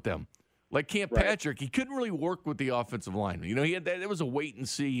with them. Like Camp Patrick, he couldn't really work with the offensive line. He had that. It was a wait and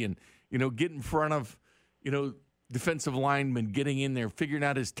see and, get in front of, defensive lineman, getting in there, figuring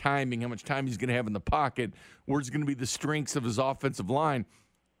out his timing, how much time he's going to have in the pocket, where's going to be the strengths of his offensive line.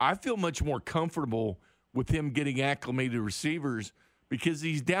 I feel much more comfortable with him getting acclimated to receivers because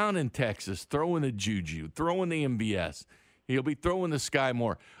he's down in Texas, throwing the Juju, throwing the MVS. He'll be throwing the Sky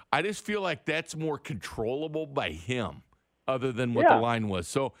more. I just feel like that's more controllable by him other than what the line was.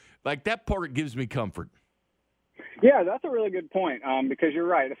 So, that part gives me comfort. Yeah, that's a really good point because you're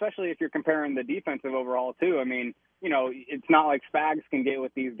right, especially if you're comparing the defensive overall, too. I mean, it's not like Spags can get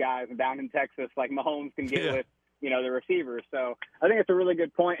with these guys down in Texas like Mahomes can get with, the receivers. So I think it's a really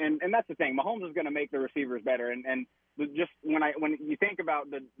good point. And that's the thing. Mahomes is going to make the receivers better. And just when you think about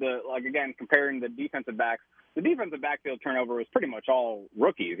again, comparing the defensive backs, the defensive backfield turnover was pretty much all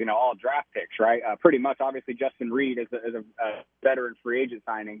rookies, all draft picks, right? Pretty much. Obviously, Justin Reed is a veteran free agent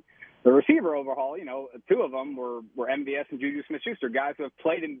signing. The receiver overhaul, two of them were MVS and Juju Smith-Schuster, guys who have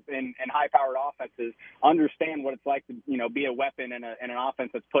played in high-powered offenses, understand what it's like to, be a weapon in an offense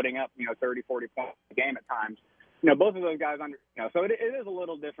that's putting up, 30, 40 points a game at times. Both of those guys, so it is a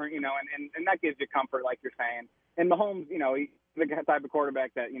little different, and that gives you comfort, like you're saying. And Mahomes, he's the type of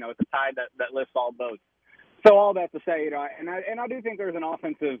quarterback that, it's a tide that lifts all boats. So all that to say, and I do think there's an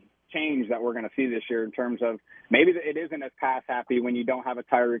offensive change that we're going to see this year in terms of maybe it isn't as pass happy when you don't have a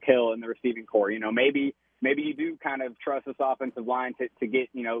Tyreek Hill in the receiving core. Maybe you do kind of trust this offensive line to get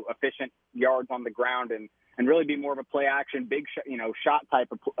efficient yards on the ground and really be more of a play action big shot type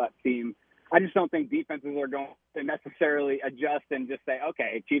of team. I just don't think defenses are going to necessarily adjust and just say,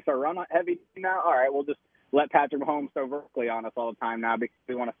 okay, Chiefs are run heavy now. All right, we'll just let Patrick Mahomes throw vertically on us all the time now because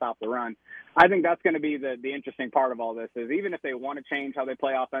we want to stop the run. I think that's going to be the interesting part of all this is even if they want to change how they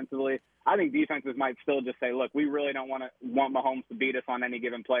play offensively, I think defenses might still just say, look, we really don't want Mahomes to beat us on any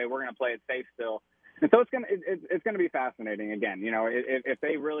given play. We're going to play it safe still. And so it's going to be fascinating again. If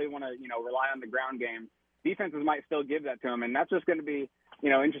they really want to, rely on the ground game, defenses might still give that to them. And that's just going to be,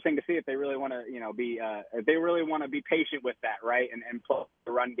 interesting to see if they really want to, if they really want to be patient with that, right? And play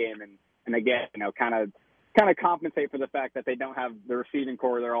the run game and again, kind of compensate for the fact that they don't have the receiving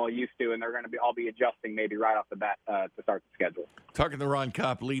core they're all used to, and they're going to all be adjusting maybe right off the bat to start the schedule. Talking to Ron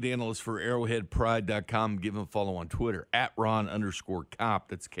Kopp, lead analyst for ArrowheadPride.com. Give him a follow on Twitter, @Ron_Kopp.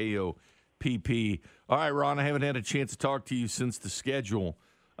 That's KOPP. All right, Ron, I haven't had a chance to talk to you since the schedule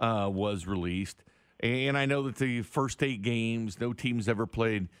was released. And I know that the first 8 games, no team's ever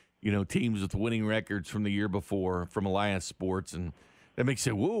played, teams with winning records from the year before from Alliance Sports. And that makes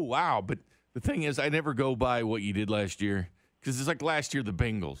it, whoa, wow. But the thing is, I never go by what you did last year because it's like last year, the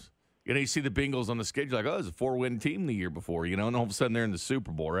Bengals. You see the Bengals on the schedule, like, oh, it's a 4-win team the year before, and all of a sudden they're in the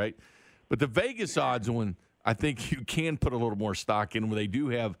Super Bowl, right? But the Vegas odds one, I think you can put a little more stock in when they do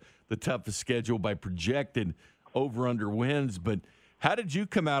have the toughest schedule by projected over-under wins. But how did you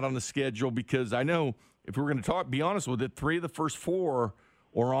come out on the schedule? Because I know if we're going to be honest with it, 3 of the first 4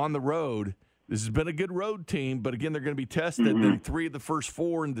 are on the road. This has been a good road team, but again, they're going to be tested. Mm-hmm. Then 3 of the first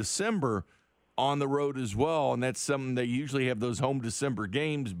 4 in December on the road as well, and that's something they usually have those home December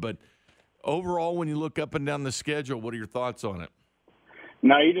games. But overall, when you look up and down the schedule, what are your thoughts on it?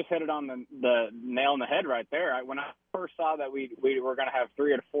 No, you just hit it on the nail on the head right there. When I first saw that we were going to have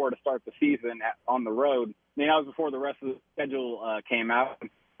 3 or 4 to start the season on the road, that was before the rest of the schedule came out.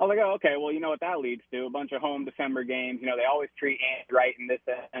 I was like, oh, okay, well, you know what that leads to? A bunch of home December games. They always treat Andy right in this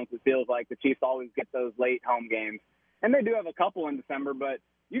sense. It feels like the Chiefs always get those late home games. And they do have a couple in December, but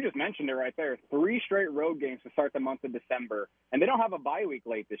you just mentioned it right there. 3 straight road games to start the month of December. And they don't have a bye week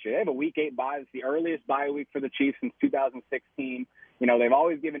late this year. They have a week 8 bye. It's the earliest bye week for the Chiefs since 2016. They've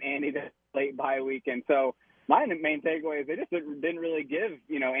always given Andy the late bye week. And so my main takeaway is they just didn't really give,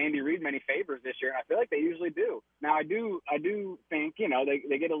 Andy Reid many favors this year. And I feel like they usually do. Now, I do think,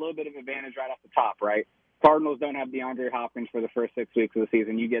 they get a little bit of advantage right off the top, right? Cardinals don't have DeAndre Hopkins for the first 6 weeks of the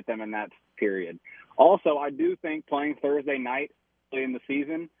season. You get them in that period. Also, I do think playing Thursday night in the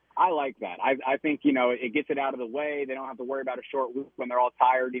season, I like that. I think, it gets it out of the way. They don't have to worry about a short week when they're all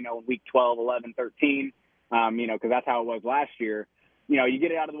tired, in week 12, 11, 13, because that's how it was last year. You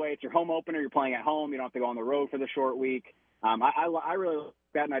get it out of the way. It's your home opener. You're playing at home. You don't have to go on the road for the short week. I really like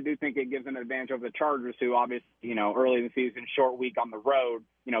that, and I do think it gives an advantage over the Chargers, who obviously, early in the season, short week on the road,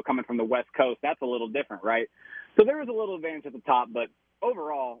 coming from the West Coast. That's a little different, right? So there was a little advantage at the top, but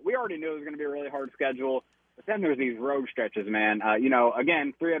overall, we already knew it was going to be a really hard schedule. But then there's these road stretches, man.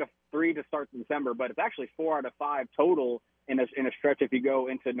 Again, 3 out of 3 to start December, but it's actually 4 out of 5 total in a stretch if you go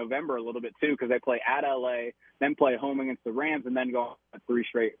into November a little bit too, because they play at LA, then play home against the Rams, and then go on 3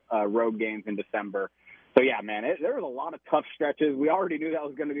 straight road games in December. So yeah, man, there was a lot of tough stretches. We already knew that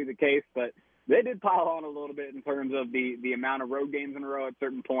was going to be the case, but they did pile on a little bit in terms of the amount of road games in a row at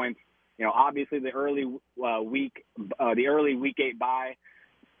certain points. Obviously the early week 8 bye.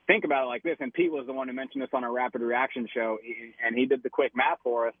 Think about it like this, and Pete was the one who mentioned this on our Rapid Reaction show, and he did the quick math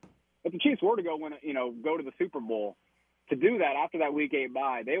for us. If the Chiefs were to go to the Super Bowl, to do that after that week 8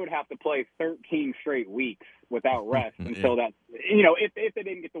 bye, they would have to play 13 straight weeks without rest until that, if they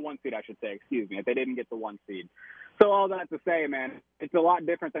didn't get the 1 seed, I should say, if they didn't get the 1 seed. So all that to say, man, it's a lot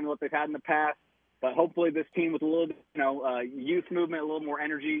different than what they've had in the past. But hopefully this team with a little, youth movement, a little more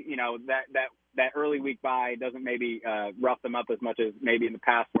energy, that early week bye doesn't maybe rough them up as much as maybe in the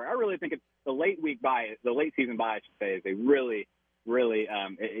past. Where I really think it's the late season bye, I should say, is a really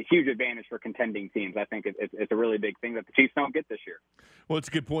a huge advantage for contending teams. I think it's a really big thing that the Chiefs don't get this year. Well, it's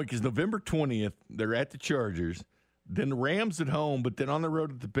a good point because November 20th, they're at the Chargers, then the Rams at home, but then on the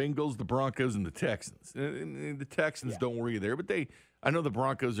road at the Bengals, the Broncos, and the Texans. And the Texans don't worry there, but I know the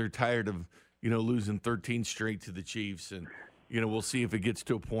Broncos are tired of losing 13 straight to the Chiefs, and we'll see if it gets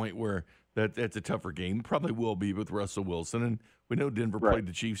to a point where that's a tougher game. Probably will be with Russell Wilson, and we know Denver played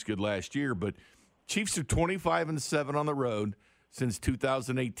the Chiefs good last year, but Chiefs are 25-7 on the road since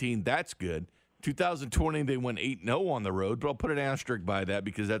 2018. That's good. 2020 they went 8-0 on the road, but I'll put an asterisk by that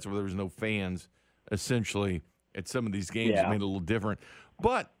because that's where there was no fans essentially at some of these games. It made it a little different.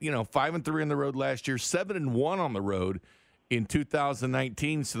 But 5-3 on the road last year, 7-1 on the road in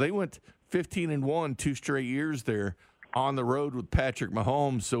 2019. So they went 15-1 2 straight years there on the road with Patrick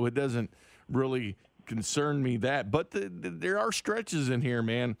Mahomes. So it doesn't really concern me that. But there are stretches in here,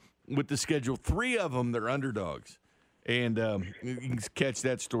 man, with the schedule. 3 of them, they're underdogs. And you can catch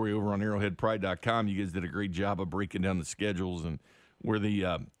that story over on ArrowheadPride.com. You guys did a great job of breaking down the schedules and where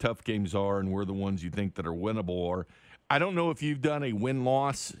the tough games are and where the ones you think that are winnable are. I don't know if you've done a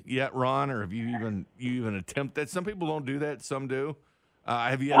win-loss yet, Ron, or if you even attempt that. Some people don't do that. Some do.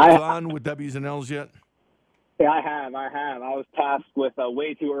 Have you had fun with W's and L's yet? Yeah, I have. I was tasked with a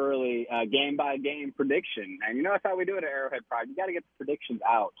way too early game-by-game prediction. And that's how we do it at Arrowhead Pride. You got to get the predictions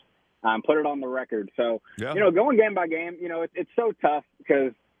out, put it on the record. So, going game by game, it's so tough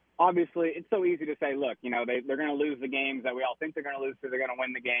because obviously it's so easy to say, look, they're going to lose the games that we all think they're going to lose to. They're going to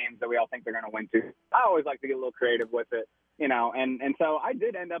win the games that we all think they're going to win to. I always like to get a little creative with it, and so I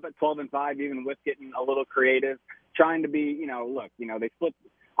did end up at 12-5, even with getting a little creative, trying to be, they split.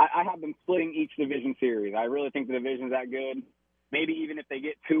 I have them splitting each division series. I really think the division's that good. Maybe even if they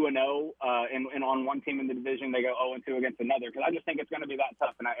get 2-0 and on one team in the division, they go 0-2 against another, because I just think it's going to be that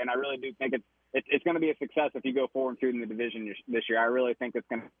tough, and I really do think it's going to be a success if you go 4-2 in the division this year. I really think it's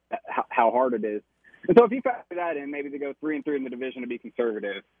going to how hard it is. And so if you factor that in, maybe they go 3-3 in the division to be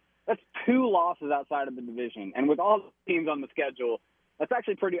conservative. That's 2 losses outside of the division, and with all the teams on the schedule, that's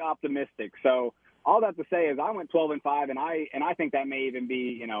actually pretty optimistic. So all that to say is I went 12-5, and I think that may even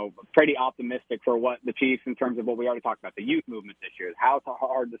be, pretty optimistic for what the Chiefs, in terms of what we already talked about, the youth movement this year, how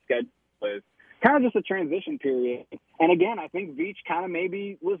hard the schedule is, kind of just a transition period. And again, I think Veach kind of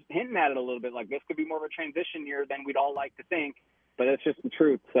maybe was hinting at it a little bit, like this could be more of a transition year than we'd all like to think, but that's just the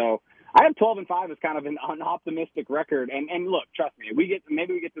truth. So I have 12-5 as kind of an optimistic record. And look, trust me,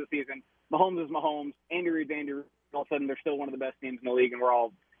 maybe we get to the season, Mahomes is Mahomes, Andy Reid's Andy Reid, all of a sudden they're still one of the best teams in the league, and we're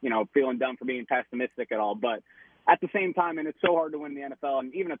all feeling dumb for being pessimistic at all. But at the same time, and it's so hard to win the NFL,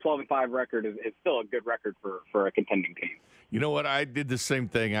 and even a 12-5 record is still a good record for a contending team. You know what? I did the same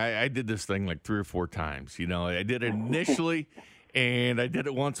thing. I did this thing like 3 or 4 times. I did it initially, and I did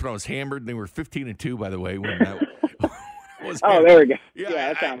it once when I was hammered, and they were 15-2, by the way. When that was there we go.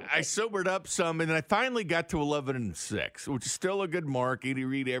 Yeah, I sobered up some, and then I finally got to 11-6, which is still a good mark. Andy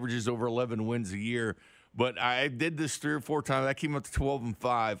Reid averages over 11 wins a year. But I did this 3 or 4 times. I came up to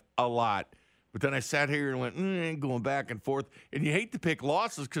 12-5 a lot. But then I sat here and went, going back and forth. And you hate to pick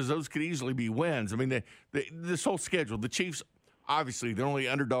losses because those could easily be wins. I mean, this whole schedule, the Chiefs, obviously, they're only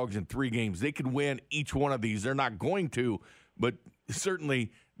underdogs in 3 games. They could win each one of these. They're not going to. But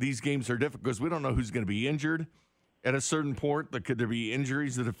certainly these games are difficult because we don't know who's going to be injured at a certain point. Could there be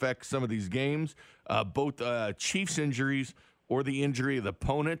injuries that affect some of these games? Both Chiefs injuries or the injury of the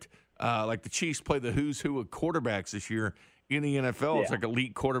opponent. Like the Chiefs play the who's who of quarterbacks this year in the NFL. Yeah. It's like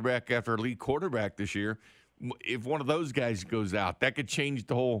elite quarterback after elite quarterback this year. If one of those guys goes out, that could change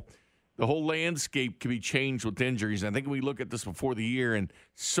the whole landscape could be changed with injuries. And I think we look at this before the year, and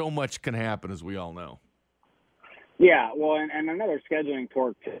so much can happen, as we all know. Yeah, well, and another scheduling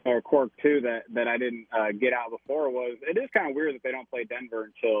quirk too that I didn't get out before was it is kind of weird that they don't play Denver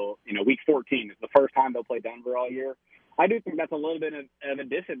until week 14. It's the first time they'll play Denver all year. I do think that's a little bit of a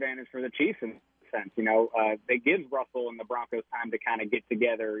disadvantage for the Chiefs in a sense. They give Russell and the Broncos time to kind of get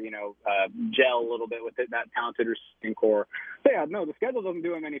together, gel a little bit with that talented receiving core. So yeah, no, the schedule doesn't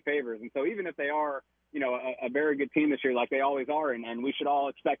do them any favors, and so even if they are a very good team this year, like they always are, and we should all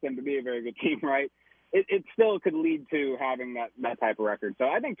expect them to be a very good team, right? It still could lead to having that type of record. So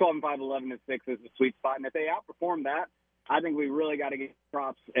I think 12-5, 11-6 is the sweet spot. And if they outperform that, I think we really got to give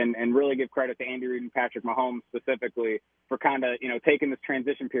props and really give credit to Andy Reid and Patrick Mahomes specifically for kind of, taking this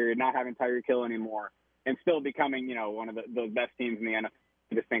transition period, not having Tyreek Hill anymore, and still becoming, one of the best teams in the NFL.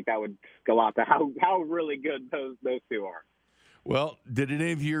 I just think that would go out to how really good those two are. Well, did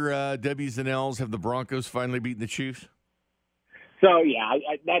any of your W's and L's have the Broncos finally beating the Chiefs? So yeah,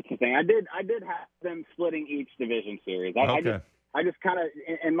 that's the thing. I did have them splitting each division series. Okay. I just kind of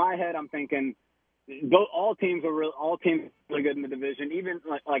in my head I'm thinking all teams are really good in the division. Even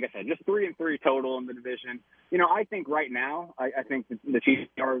like I said, just 3-3 total in the division. I think right now I think the Chiefs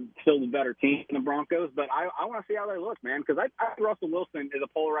are still the better team than the Broncos, but I want to see how they look, man, because I think Russell Wilson is a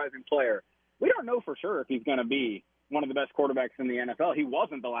polarizing player. We don't know for sure if he's going to be one of the best quarterbacks in the NFL. He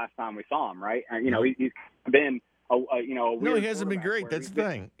wasn't the last time we saw him, right? And, he's been. No, he hasn't been great. That's the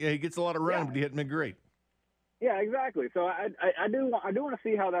thing. Yeah, he gets a lot of run, but he hasn't been great. Yeah, exactly. So I do want to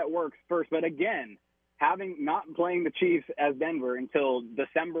see how that works first. But again, not playing the Chiefs as Denver until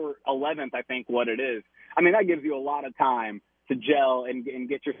December 11th, I think what it is. I mean, that gives you a lot of time to gel and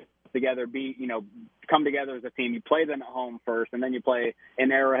get yourself together. Come together as a team. You play them at home first, and then you play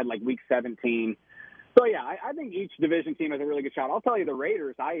in Arrowhead like week 17. So, yeah, I think each division team has a really good shot. I'll tell you the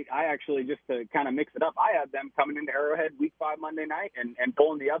Raiders, I actually, just to kind of mix it up, I had them coming into Arrowhead week 5 Monday night and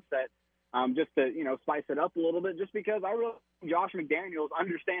pulling the upset just to, spice it up a little bit, just because I really think Josh McDaniels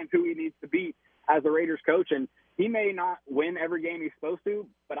understands who he needs to beat as the Raiders coach. And he may not win every game he's supposed to,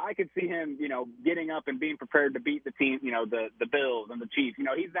 but I could see him, getting up and being prepared to beat the team, the Bills and the Chiefs.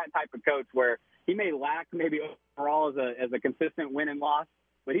 He's that type of coach where he may lack maybe overall as a consistent win and loss,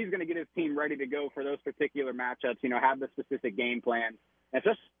 but he's going to get his team ready to go for those particular matchups, have the specific game plan. And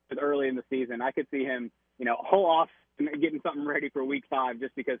just early in the season, I could see him, whole off getting something ready for week 5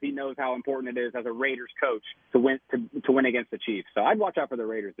 just because he knows how important it is as a Raiders coach to win against the Chiefs. So I'd watch out for the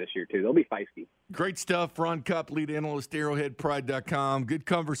Raiders this year, too. They'll be feisty. Great stuff. Ron Kopp, lead analyst, ArrowheadPride.com. Good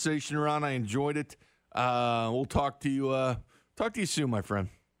conversation, Ron. I enjoyed it. We'll talk to you soon, my friend.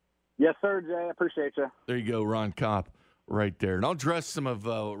 Yes, sir, Jay. I appreciate you. There you go, Ron Kopp. Right there. And I'll address some of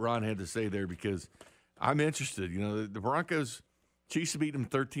what Ron had to say there because I'm interested. The Broncos, Chiefs beat them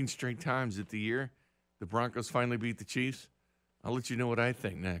 13 straight times at the year. The Broncos finally beat the Chiefs. I'll let you know what I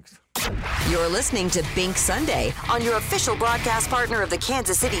think next. You're listening to Bink Sunday on your official broadcast partner of the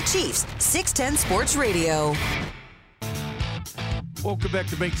Kansas City Chiefs, 610 Sports Radio. Welcome back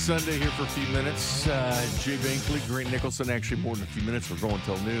to Bink Sunday here for a few minutes. Jay Binkley, Grant Nicholson, actually more than a few minutes. We're going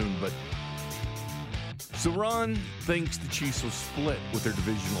till noon, but so Ron thinks the Chiefs will split with their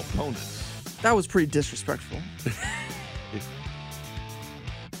divisional opponents. That was pretty disrespectful.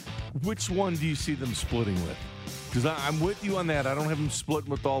 Which one do you see them splitting with? Because I'm with you on that. I don't have them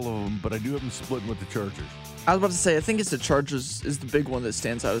splitting with all of them, but I do have them splitting with the Chargers. I was about to say, I think it's the Chargers is the big one that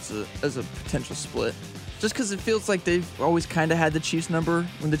stands out as a potential split. Just because it feels like they've always kind of had the Chiefs number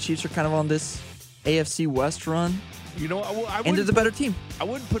when the Chiefs are kind of on this AFC West run. And they're the better team. I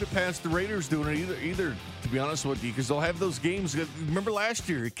wouldn't put it past the Raiders doing it either, to be honest with you, because they'll have those games. Remember last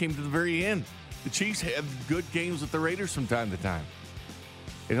year, it came to the very end. The Chiefs have good games with the Raiders from time to time.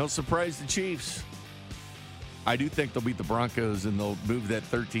 And it'll surprise the Chiefs. I do think they'll beat the Broncos, and they'll move that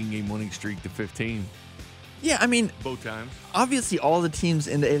 13-game winning streak to 15. Yeah, I mean, both times. Obviously, all the teams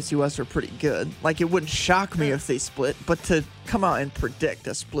in the AFC West are pretty good. Like, it wouldn't shock me if they split, but to come out and predict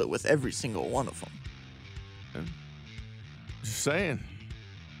a split with every single one of them. Just saying.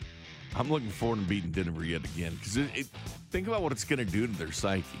 I'm looking forward to beating Denver yet again because think about what it's going to do to their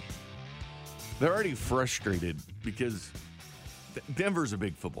psyche. They're already frustrated because Denver's a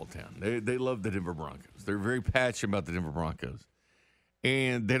big football town. They love the Denver Broncos. They're very passionate about the Denver Broncos.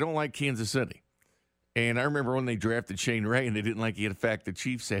 And they don't like Kansas City. And I remember when they drafted Shane Ray and they didn't like the fact the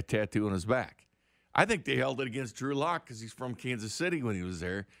Chiefs had tattoo on his back. I think they held it against Drew Lock because he's from Kansas City when he was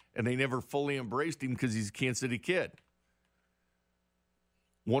there, and they never fully embraced him because he's a Kansas City kid.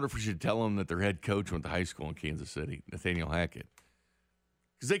 Wonder if we should tell them that their head coach went to high school in Kansas City, Nathaniel Hackett.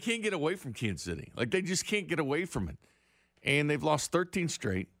 Because they can't get away from Kansas City. Like, they just can't get away from it. And they've lost 13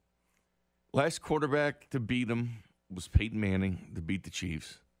 straight. Last quarterback to beat them was Peyton Manning to beat the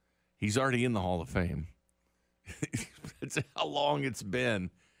Chiefs. He's already in the Hall of Fame. That's how long it's been.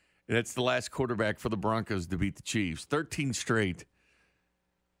 And that's the last quarterback for the Broncos to beat the Chiefs. 13 straight.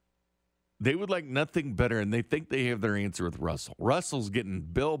 They would like nothing better, and they think they have their answer with Russell. Russell's getting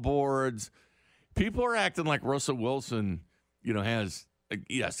billboards. People are acting like Russell Wilson, has –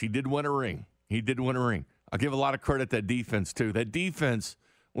 yes, he did win a ring. I'll give a lot of credit to that defense, too. That defense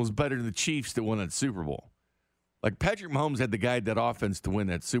was better than the Chiefs that won that Super Bowl. Like, Patrick Mahomes had to guide that offense to win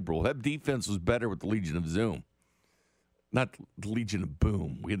that Super Bowl. That defense was better with the Legion of Zoom. Not the Legion of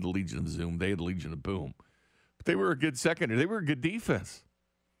Boom. We had the Legion of Zoom. They had the Legion of Boom. But they were a good secondary. They were a good defense.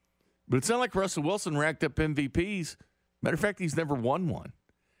 But it's not like Russell Wilson racked up MVPs. Matter of fact, he's never won one.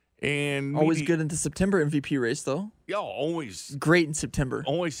 And always good in the September MVP race, though. Yeah, always. Great in September.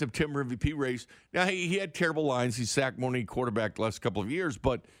 Always September MVP race. Now, he had terrible lines. He sacked more than he quarterbacked the last couple of years,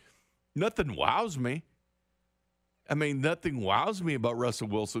 but nothing wows me. I mean, nothing wows me about Russell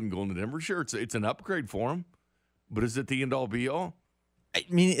Wilson going to Denver. Sure, it's an upgrade for him, but is it the end-all, be-all? I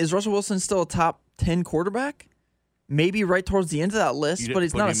mean, is Russell Wilson still a top 10 quarterback? Maybe right towards the end of that list, but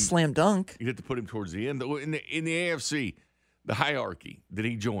he's not a slam dunk. You'd have to put him towards the end. In the AFC, the hierarchy that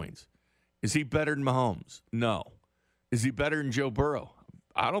he joins, is he better than Mahomes? No. Is he better than Joe Burrow?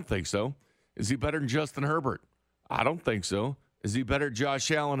 I don't think so. Is he better than Justin Herbert? I don't think so. Is he better than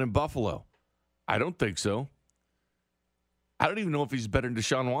Josh Allen in Buffalo? I don't think so. I don't even know if he's better than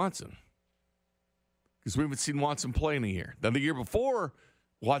Deshaun Watson, because we haven't seen Watson play in a year. Now, the year before,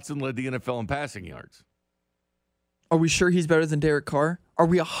 Watson led the NFL in passing yards. Are we sure he's better than Derek Carr? Are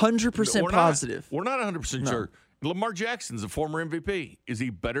we 100% positive? We're not 100% sure. Lamar Jackson's a former MVP. Is he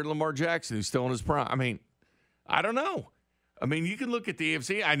better than Lamar Jackson, who's still in his prime? I mean, I don't know. I mean, you can look at the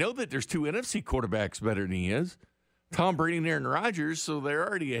AFC. I know that there's two NFC quarterbacks better than he is, Tom Brady and Aaron Rodgers, so they're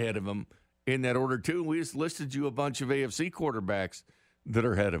already ahead of him in that order, too. We just listed you a bunch of AFC quarterbacks that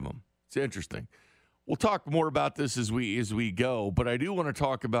are ahead of him. It's interesting. We'll talk more about this as we go, but I do want to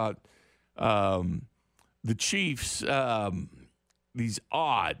talk about the Chiefs, these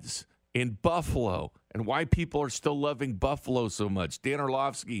odds in Buffalo, and why people are still loving Buffalo so much. Dan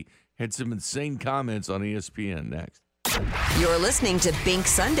Orlovsky had some insane comments on ESPN next. You're listening to Bink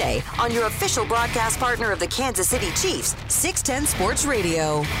Sunday on your official broadcast partner of the Kansas City Chiefs, 610 Sports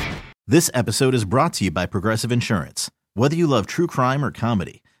Radio. This episode is brought to you by Progressive Insurance. Whether you love true crime or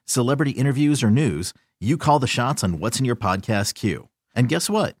comedy, celebrity interviews or news, you call the shots on what's in your podcast queue. And guess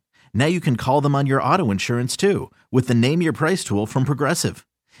what? Now you can call them on your auto insurance, too, with the Name Your Price tool from Progressive.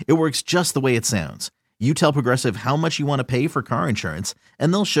 It works just the way it sounds. You tell Progressive how much you want to pay for car insurance,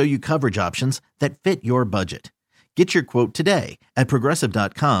 and they'll show you coverage options that fit your budget. Get your quote today at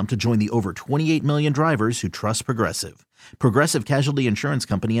Progressive.com to join the over 28 million drivers who trust Progressive. Progressive Casualty Insurance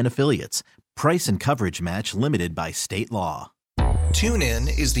Company and Affiliates. Price and coverage match limited by state law.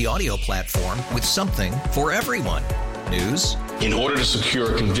 TuneIn is the audio platform with something for everyone. News. In order to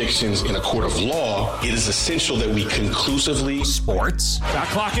secure convictions in a court of law, it is essential that we conclusively. Sports. Got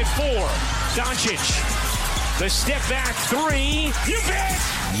clock at 4. Doncic. The step back 3. You bet.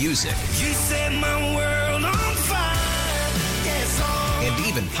 Music. You set my world on fire. Yes, and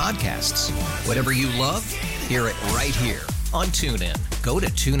even podcasts. Whatever you love, hear it right here on TuneIn. Go to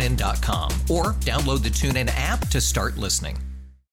TuneIn.com or download the TuneIn app to start listening.